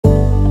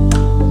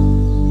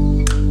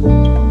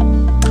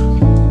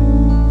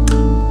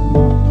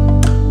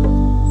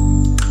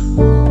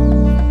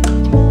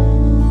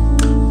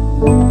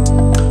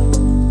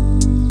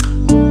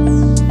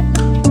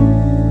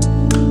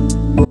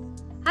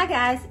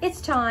it's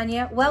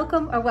Tanya.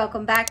 Welcome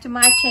back to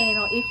my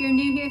channel. If you're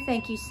new here,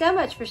 thank you so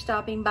much for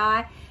stopping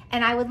by,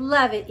 and I would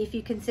love it if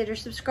you consider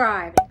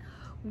subscribing.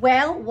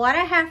 Well, what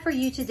I have for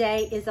you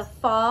today is a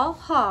fall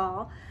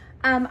haul.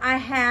 I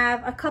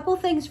have a couple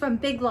things from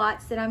Big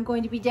Lots that I'm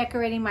going to be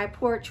decorating my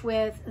porch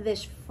with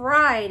this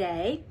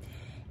Friday.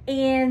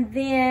 And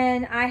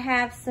then I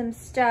have some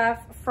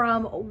stuff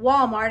from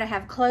Walmart. I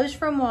have clothes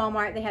from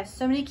Walmart. They have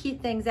so many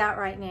cute things out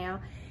right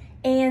now.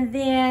 And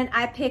then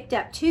I picked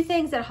up two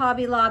things at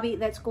Hobby Lobby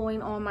that's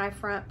going on my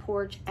front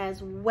porch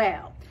as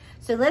well.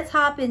 So let's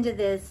hop into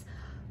this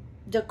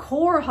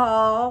decor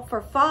haul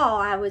for fall,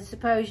 I would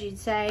suppose you'd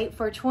say,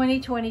 for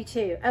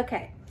 2022.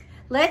 Okay,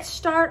 let's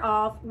start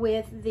off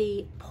with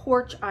the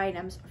porch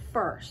items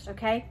first,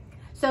 okay?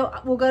 So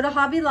we'll go to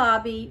Hobby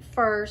Lobby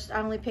first. I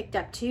only picked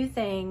up two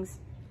things.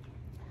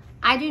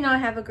 I do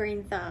not have a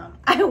green thumb.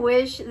 I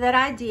wish that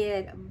I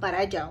did, but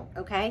I don't,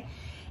 okay?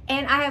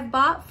 And I have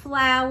bought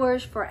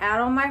flowers for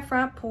out on my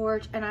front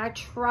porch, and I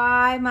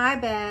try my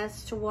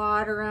best to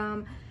water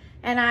them,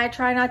 and I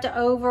try not to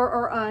over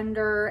or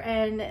under,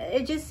 and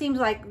it just seems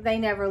like they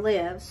never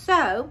live.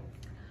 So,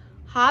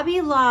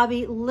 Hobby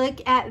Lobby,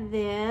 look at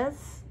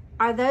this.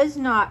 Are those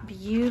not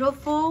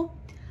beautiful?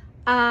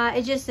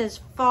 It just says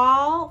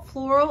Fall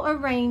Floral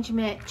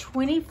Arrangement,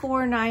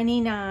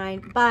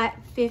 $24.99, but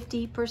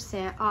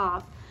 50%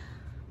 off.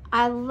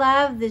 I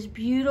love this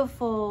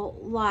beautiful,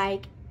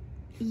 like,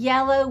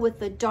 yellow with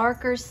the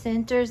darker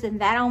centers,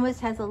 and that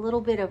almost has a little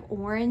bit of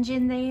orange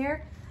in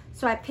there.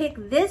 So I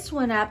picked this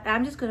one up, and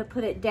I'm just going to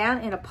put it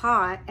down in a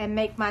pot and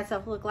make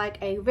myself look like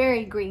a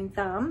very green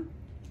thumb.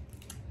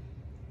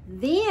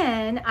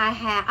 Then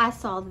I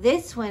saw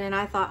this one, and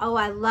I thought, oh,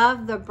 I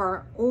love the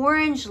burnt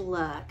orange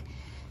look.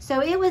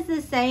 So it was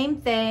the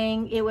same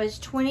thing. It was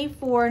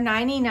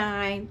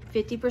 $24.99,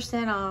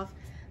 50% off.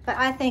 But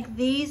I think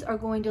these are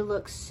going to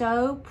look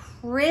so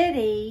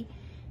pretty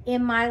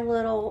in my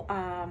little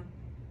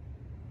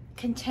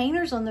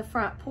containers on the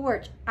front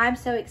porch. I'm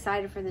so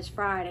excited for this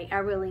Friday. I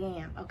really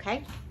am,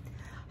 okay?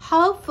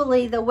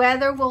 Hopefully the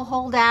weather will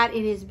hold out.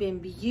 It has been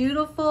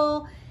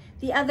beautiful.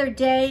 The other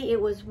day it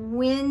was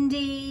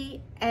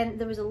windy, and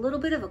there was a little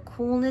bit of a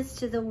coolness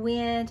to the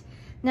wind.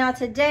 Now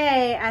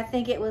today I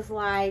think it was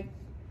like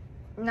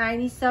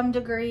 90 some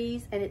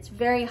degrees, and it's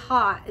very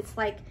hot. It's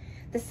like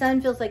the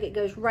sun feels like it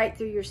goes right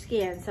through your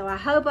skin. So I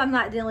hope I'm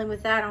not dealing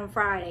with that on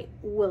Friday.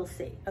 We'll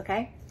see,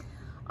 okay?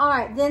 All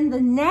right, then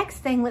the next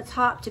thing, let's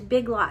hop to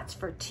Big Lots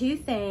for two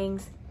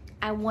things.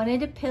 I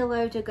wanted a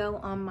pillow to go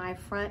on my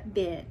front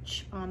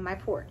bench on my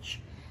porch.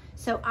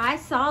 So I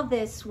saw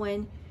this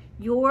one,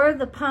 You're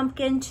the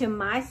Pumpkin to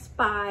My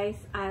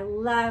Spice. I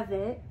love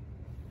it.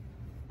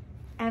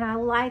 And I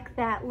like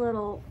that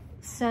little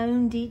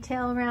sewn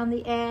detail around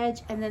the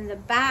edge, and then the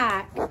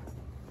back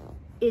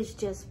is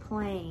just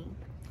plain.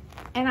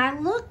 And I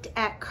looked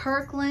at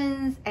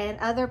Kirkland's and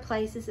other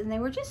places, and they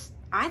were just,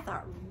 I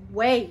thought,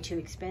 way too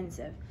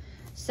expensive.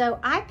 So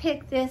I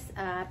picked this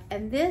up,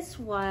 and this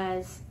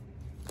was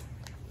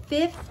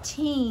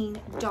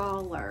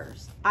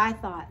 $15. I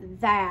thought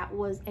that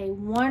was a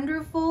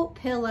wonderful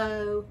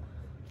pillow.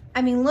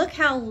 I mean, look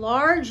how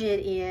large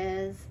it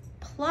is,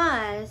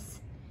 plus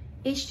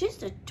it's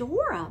just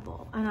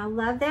adorable, and I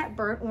love that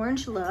burnt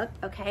orange look,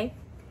 okay?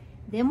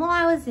 Then while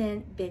I was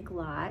in Big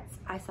Lots,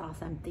 I saw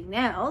something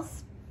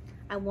else.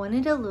 I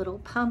wanted a little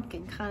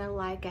pumpkin, kind of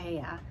like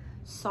a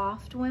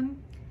soft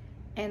one,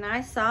 and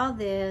I saw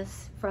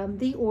this from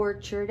the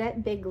orchard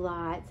at Big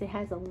Lots. It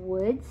has a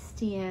wood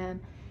stem,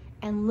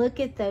 and look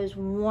at those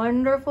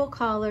wonderful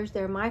colors.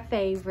 They're my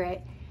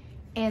favorite,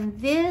 and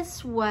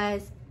this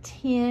was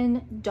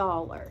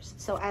 $10,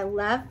 so I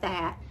love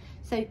that.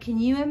 So can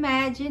you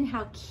imagine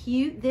how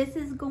cute this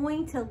is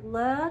going to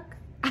look?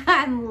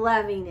 I'm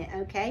loving it,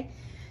 okay?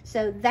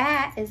 So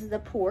that is the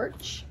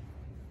porch.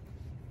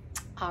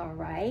 All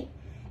right.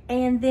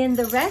 And then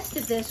the rest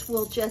of this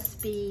will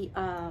just be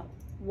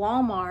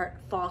Walmart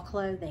fall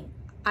clothing.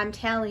 I'm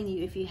telling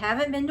you, if you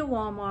haven't been to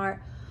Walmart,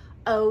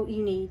 oh,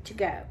 you need to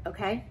go,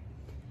 okay?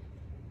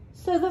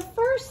 So the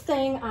first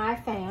thing I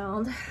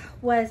found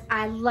was,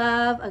 I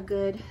love a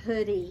good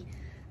hoodie.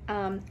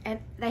 And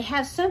they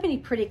have so many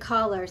pretty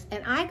colors,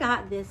 and I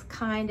got this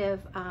kind of,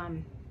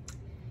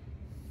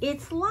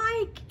 it's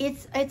like,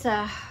 it's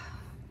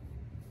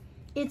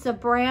a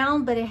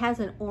brown, but it has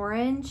an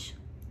orange,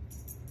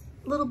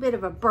 little bit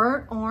of a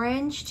burnt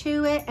orange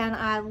to it, and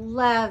I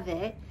love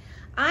it.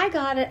 I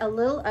got it a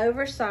little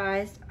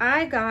oversized.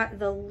 I got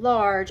the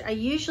large. I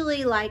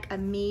usually like a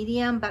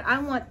medium, but I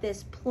want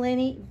this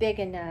plenty big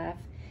enough.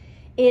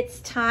 It's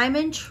time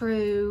and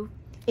true.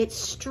 It's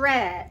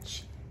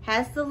stretch.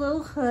 Has the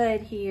little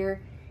hood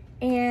here,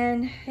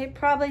 and it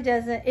probably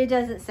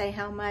doesn't say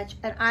how much,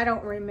 and I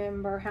don't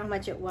remember how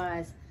much it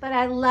was, but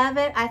I love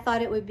it. I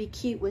thought it would be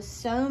cute with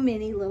so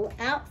many little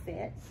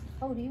outfits.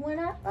 Oh, do you want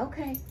up?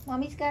 Okay,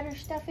 Mommy's got her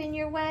stuff in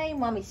your way.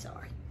 Mommy's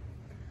sorry.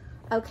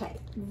 Okay,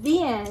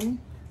 then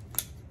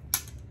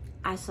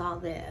I saw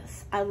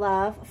this. I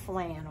love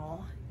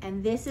flannel,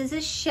 and this is a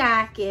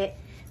shacket.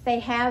 They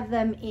have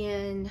them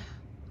in,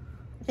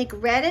 I think,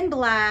 red and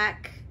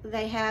black,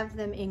 they have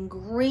them in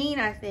green,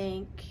 I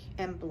think,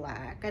 and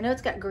black. I know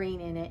it's got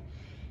green in it,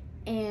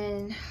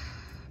 and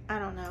I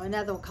don't know,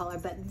 another color,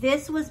 but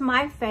this was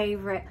my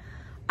favorite.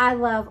 I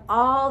love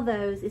all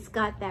those. It's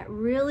got that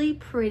really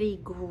pretty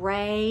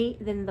gray,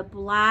 then the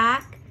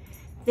black,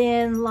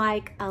 then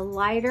like a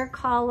lighter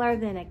color,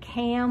 then a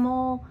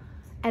camel,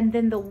 and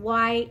then the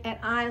white, and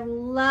I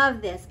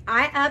love this.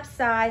 I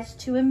upsized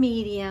to a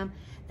medium.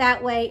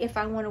 That way, if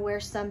I want to wear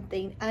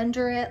something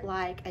under it,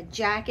 like a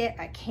jacket,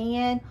 I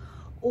can,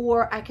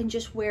 or I can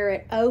just wear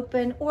it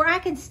open, or I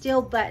can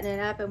still button it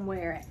up and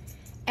wear it.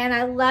 And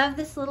I love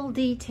this little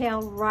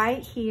detail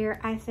right here.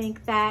 I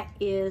think that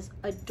is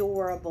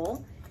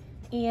adorable.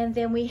 And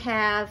then we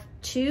have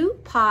 2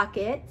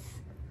 pockets.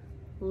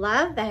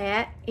 Love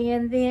that.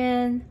 And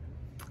then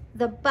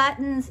the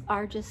buttons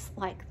are just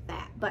like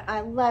that. But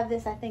I love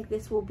this. I think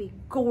this will be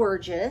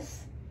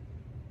gorgeous.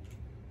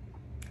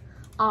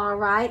 All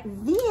right,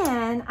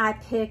 then I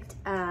picked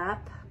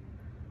up,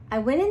 I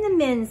went in the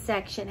men's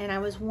section and I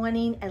was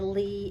wanting a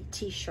Lee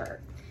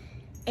t-shirt.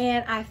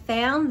 And I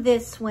found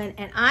this one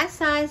and I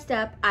sized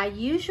up. I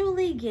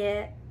usually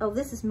get, oh,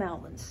 this is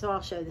Melvin's, so I'll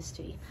show this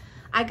to you.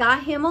 I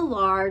got him a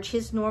large,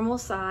 his normal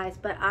size,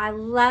 but I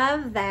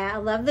love that. I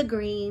love the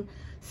green.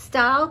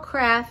 Style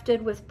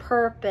crafted with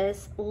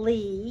purpose,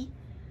 Lee,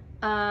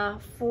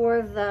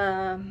 for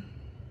the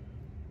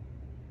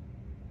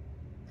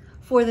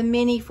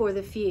many, for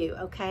the few,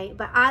 okay?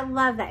 But I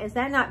love that. Is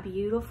that not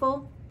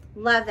beautiful?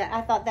 Love that.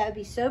 I thought that would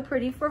be so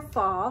pretty for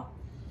fall.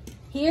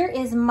 Here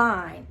is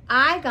mine.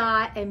 I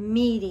got a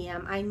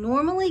medium. I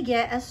normally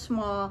get a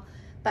small,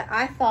 but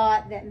I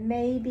thought that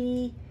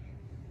maybe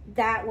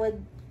that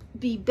would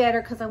be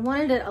better because I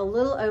wanted it a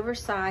little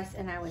oversized,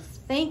 and I was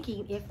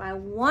thinking if I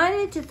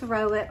wanted to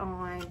throw it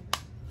on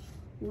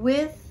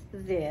with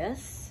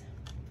this,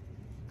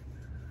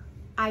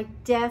 I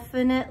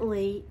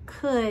definitely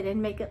could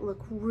and make it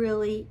look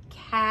really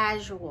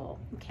casual,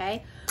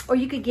 okay? Or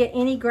you could get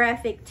any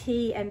graphic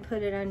tee and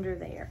put it under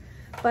there.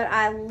 But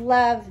I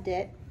loved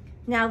it.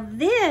 Now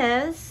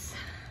this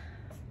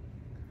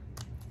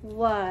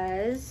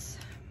was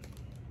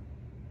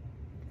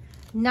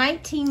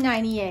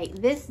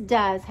 $19.98. This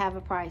does have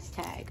a price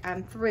tag.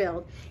 I'm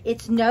thrilled.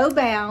 It's no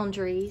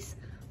boundaries,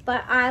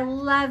 but I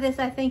love this.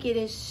 I think it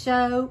is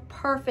so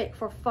perfect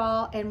for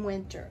fall and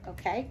winter,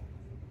 okay?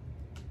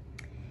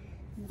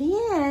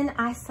 Then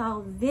I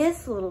saw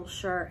this little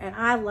shirt and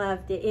I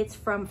loved it. It's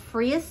from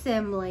Free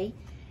Assembly,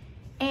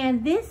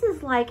 and this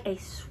is like a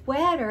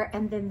sweater,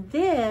 and then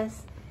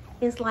this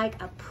is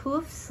like a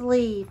puff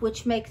sleeve,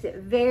 which makes it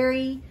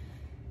very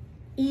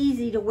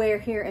easy to wear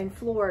here in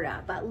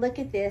Florida. But look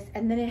at this,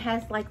 and then it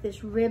has like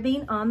this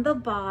ribbing on the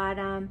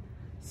bottom,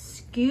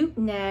 scoop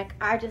neck.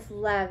 I just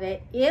love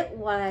it. It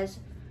was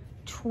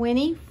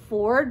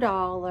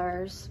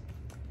 $24.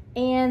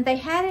 And they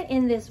had it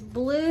in this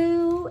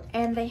blue,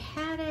 and they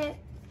had it,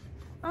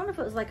 I don't know if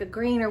it was like a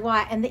green or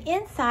white, and the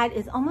inside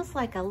is almost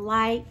like a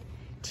light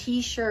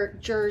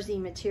t-shirt jersey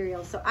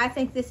material. So I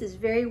think this is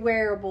very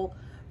wearable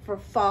for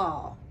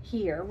fall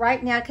here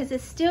right now, because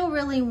it's still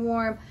really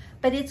warm,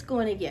 but it's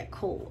going to get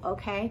cool,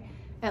 okay?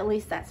 At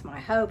least that's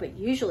my hope. It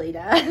usually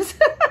does.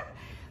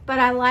 But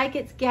I like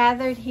it's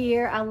gathered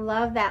here. I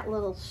love that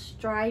little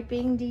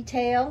striping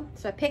detail.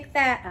 So I picked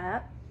that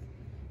up.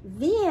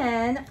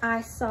 Then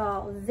I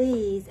saw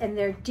these, and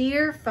they're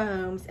deer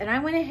foams, and I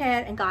went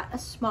ahead and got a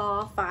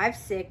small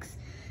 5'6",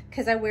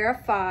 because I wear a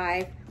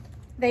 5.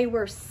 They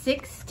were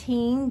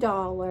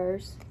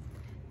 $16.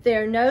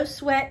 They're no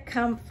sweat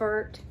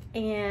comfort,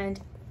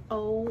 and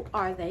oh,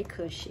 are they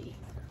cushy.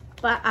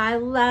 But I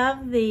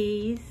love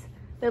these.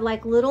 They're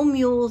like little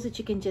mules that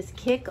you can just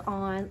kick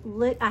on.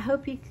 Look, I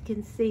hope you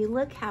can see,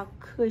 look how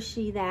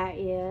cushy that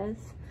is.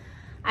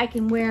 I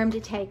can wear them to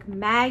take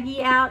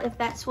Maggie out if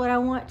that's what I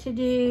want to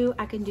do.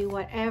 I can do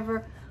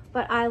whatever,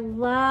 but I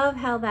love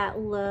how that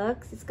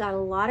looks. It's got a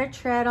lot of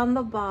tread on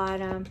the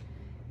bottom.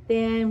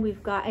 Then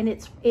we've got, and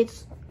it's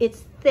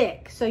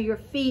thick, so your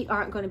feet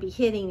aren't going to be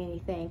hitting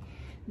anything.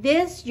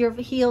 This, your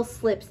heel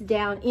slips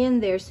down in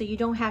there, so you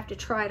don't have to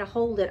try to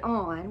hold it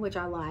on, which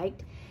I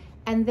liked.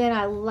 And then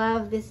I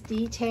love this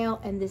detail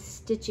and this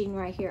stitching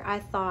right here. I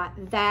thought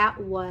that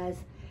was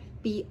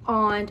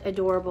beyond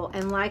adorable.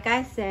 And like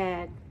I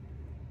said,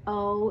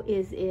 oh,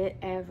 is it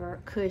ever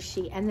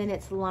cushy. And then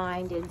it's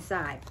lined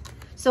inside.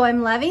 So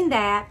I'm loving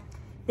that.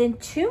 Then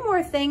 2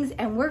 more things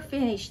and we're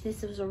finished.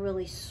 This was a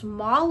really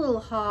small little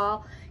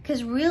haul,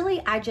 because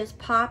really I just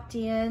popped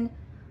in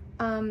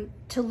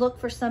to look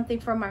for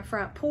something for my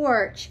front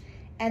porch,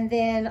 and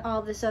then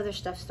all this other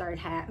stuff started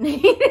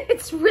happening.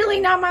 It's really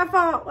not my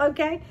fault,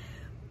 okay?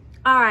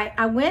 All right,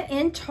 I went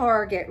in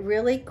Target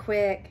really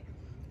quick,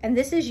 and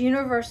this is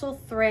universal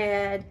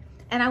thread.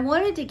 And I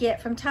wanted to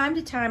get, from time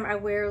to time, I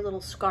wear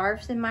little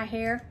scarves in my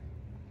hair.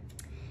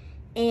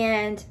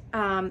 And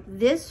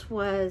this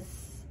was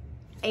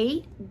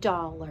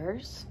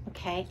 $8,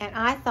 okay? And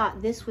I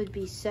thought this would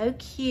be so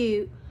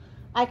cute.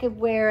 I could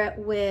wear it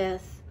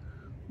with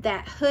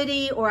that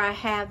hoodie, or I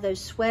have those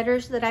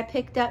sweaters that I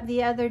picked up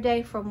the other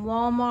day from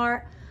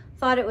Walmart.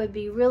 Thought it would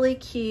be really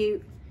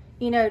cute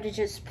you know, to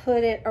just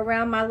put it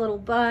around my little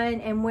bun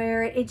and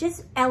wear it. It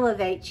just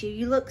elevates you.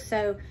 You look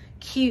so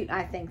cute,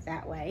 I think,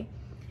 that way.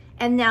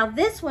 And now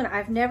this one,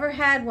 I've never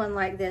had one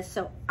like this,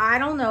 so I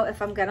don't know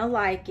if I'm gonna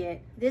like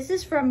it. This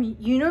is from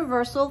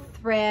Universal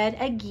Thread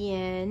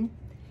again,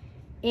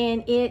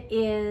 and it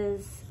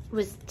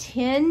was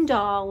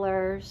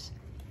 $10,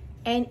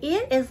 and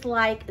it is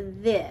like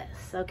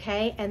this,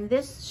 okay? And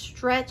this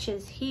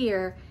stretches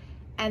here,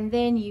 and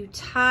then you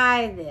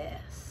tie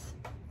this.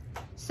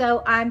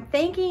 So I'm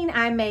thinking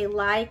I may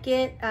like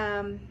it.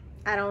 I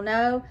don't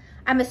know.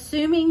 I'm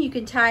assuming you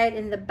can tie it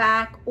in the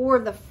back or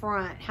the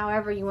front,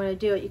 however you want to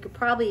do it. You could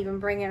probably even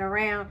bring it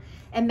around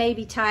and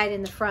maybe tie it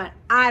in the front.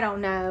 I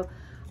don't know.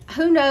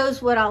 Who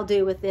knows what I'll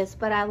do with this,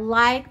 but I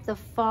like the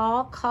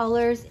fall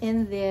colors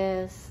in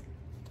this.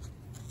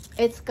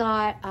 It's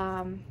got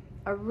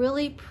a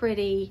really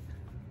pretty,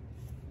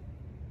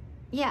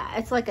 yeah,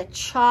 it's like a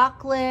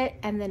chocolate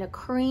and then a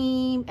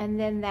cream and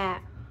then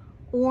that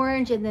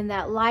orange and then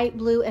that light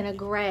blue and a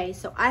gray.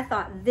 So I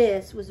thought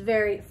this was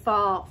very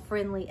fall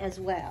friendly as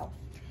well.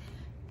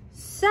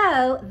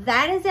 So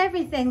that is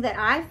everything that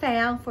I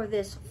found for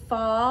this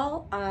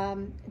fall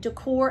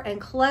decor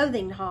and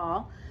clothing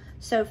haul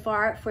so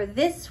far for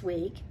this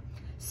week.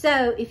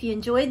 So if you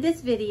enjoyed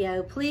this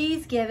video,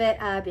 please give it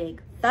a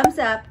big thumbs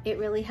up. It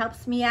really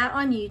helps me out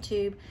on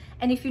YouTube.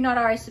 And if you're not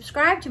already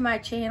subscribed to my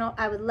channel,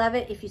 I would love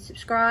it if you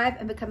subscribe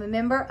and become a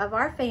member of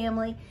our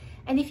family.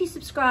 And if you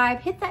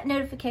subscribe, hit that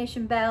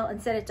notification bell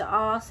and set it to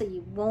all so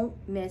you won't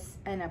miss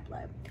an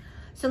upload.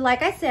 So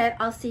like I said,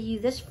 I'll see you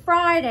this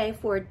Friday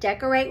for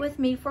Decorate With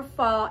Me for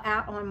Fall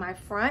out on my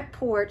front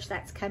porch.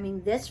 That's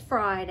coming this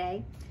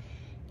Friday.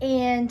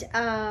 And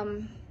I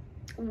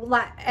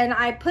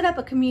put up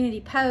a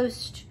community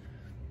post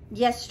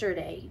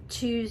yesterday,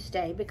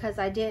 Tuesday, because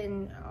I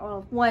didn't,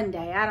 well, one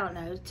day, I don't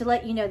know, to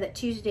let you know that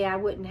Tuesday I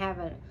wouldn't have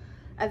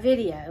a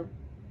video.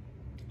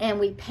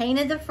 And we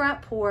painted the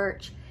front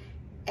porch.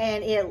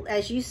 And it,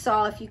 as you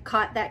saw, if you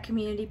caught that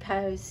community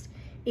post,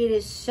 it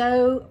is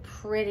so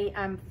pretty.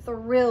 I'm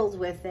thrilled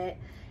with it.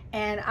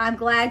 And I'm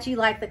glad you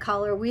like the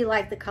color. We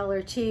like the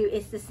color too.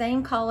 It's the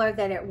same color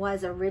that it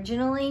was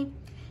originally.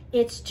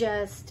 It's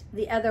just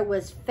the other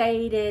was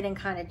faded and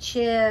kind of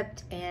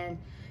chipped, and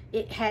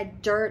it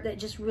had dirt that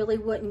just really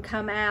wouldn't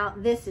come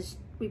out. This is,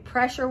 we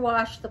pressure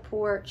washed the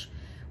porch,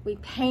 we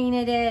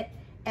painted it,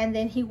 and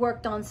then he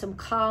worked on some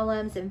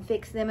columns and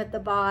fixed them at the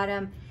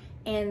bottom.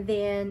 And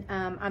then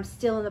I'm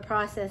still in the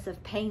process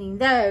of painting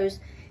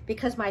those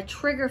because my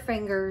trigger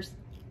fingers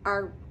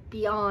are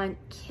beyond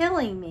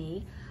killing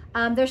me.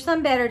 There's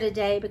some better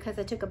today because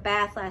I took a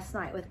bath last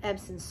night with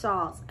Epsom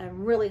salts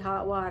and really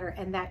hot water,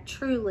 and that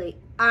truly,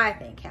 I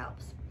think,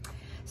 helps.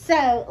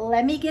 So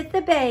let me get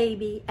the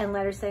baby and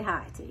let her say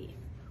hi to you.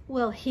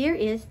 Well, here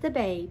is the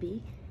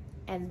baby,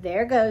 and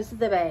there goes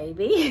the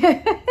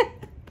baby.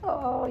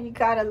 Oh, you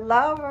gotta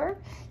love her.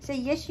 Say,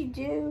 yes, you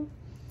do.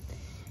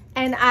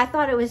 And I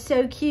thought it was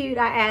so cute.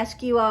 I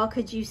asked you all,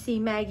 could you see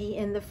Maggie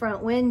in the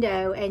front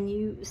window?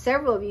 And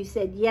several of you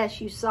said, yes,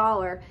 you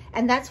saw her.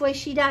 And that's what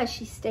she does.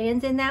 She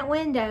stands in that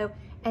window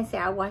and say,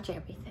 I watch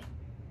everything.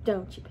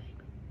 Don't you, baby?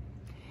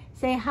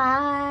 Say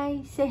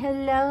hi, say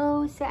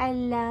hello, say I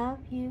love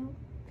you.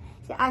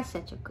 Say, I'm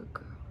such a good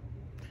girl.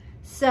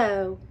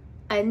 So,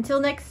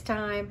 until next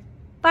time,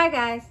 bye,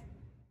 guys.